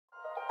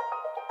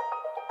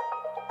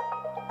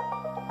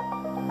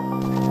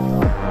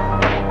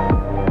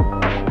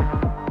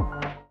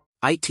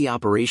IT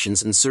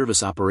operations and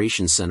service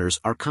operations centers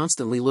are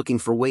constantly looking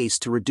for ways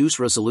to reduce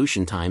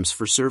resolution times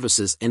for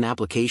services and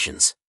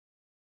applications.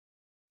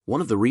 One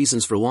of the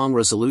reasons for long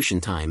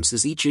resolution times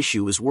is each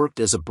issue is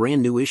worked as a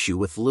brand new issue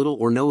with little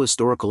or no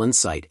historical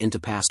insight into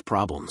past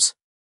problems.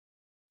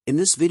 In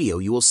this video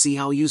you will see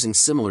how using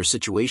similar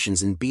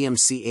situations in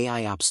BMC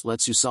AI apps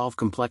lets you solve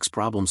complex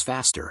problems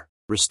faster,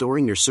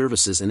 restoring your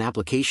services and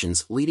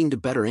applications leading to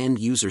better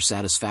end-user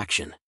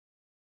satisfaction.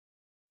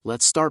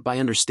 Let's start by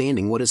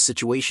understanding what a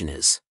situation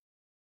is.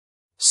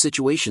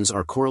 Situations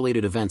are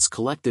correlated events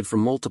collected from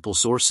multiple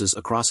sources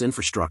across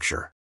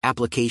infrastructure,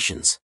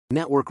 applications,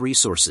 network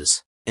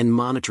resources, and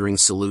monitoring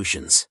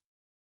solutions.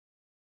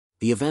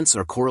 The events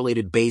are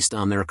correlated based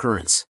on their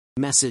occurrence,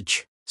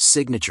 message,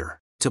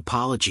 signature,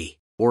 topology,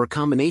 or a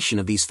combination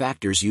of these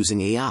factors using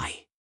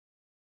AI.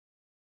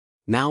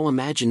 Now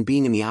imagine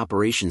being in the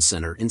operations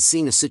center and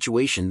seeing a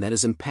situation that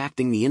is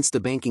impacting the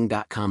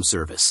instabanking.com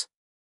service.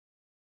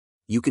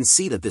 You can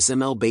see that this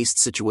ML-based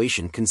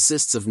situation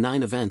consists of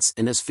 9 events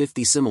and has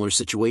 50 similar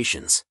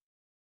situations.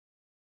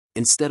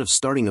 Instead of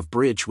starting a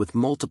bridge with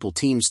multiple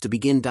teams to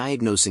begin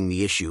diagnosing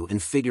the issue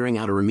and figuring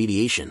out a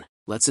remediation,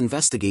 let's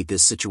investigate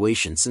this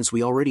situation since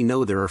we already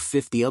know there are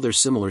 50 other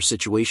similar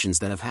situations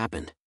that have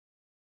happened.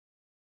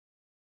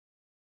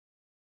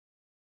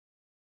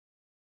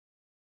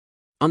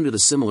 Under the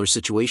Similar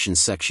Situations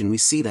section we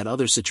see that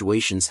other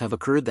situations have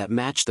occurred that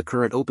match the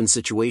current open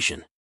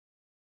situation.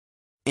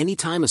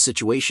 Anytime a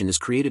situation is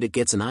created it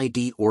gets an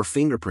ID or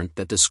fingerprint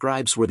that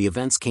describes where the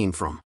events came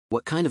from,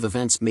 what kind of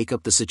events make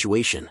up the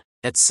situation,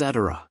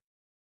 etc.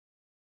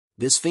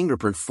 This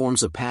fingerprint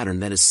forms a pattern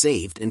that is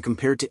saved and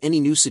compared to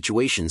any new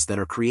situations that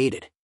are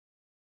created.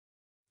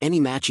 Any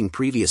matching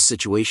previous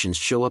situations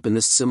show up in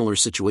this Similar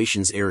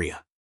Situations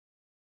area.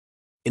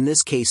 In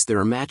this case there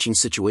are matching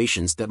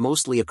situations that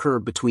mostly occur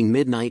between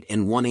midnight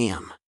and 1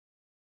 a.m.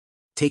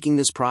 Taking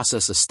this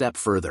process a step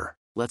further,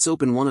 let's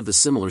open one of the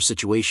similar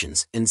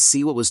situations and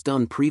see what was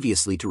done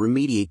previously to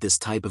remediate this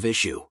type of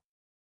issue.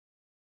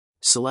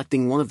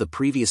 Selecting one of the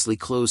previously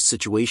closed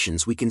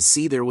situations we can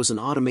see there was an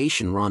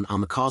automation run on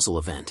the causal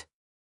event.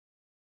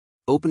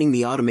 Opening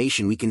the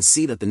automation we can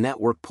see that the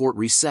network port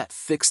reset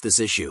fixed this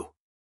issue.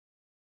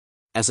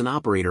 As an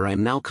operator I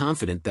am now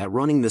confident that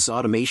running this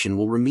automation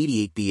will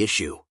remediate the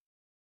issue.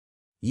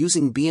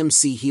 Using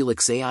BMC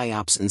Helix AI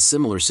apps in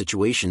similar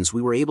situations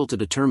we were able to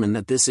determine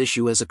that this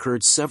issue has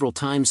occurred several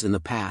times in the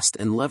past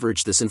and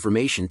leverage this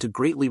information to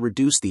greatly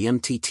reduce the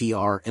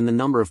MTTR and the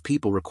number of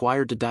people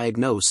required to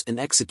diagnose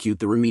and execute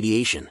the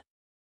remediation.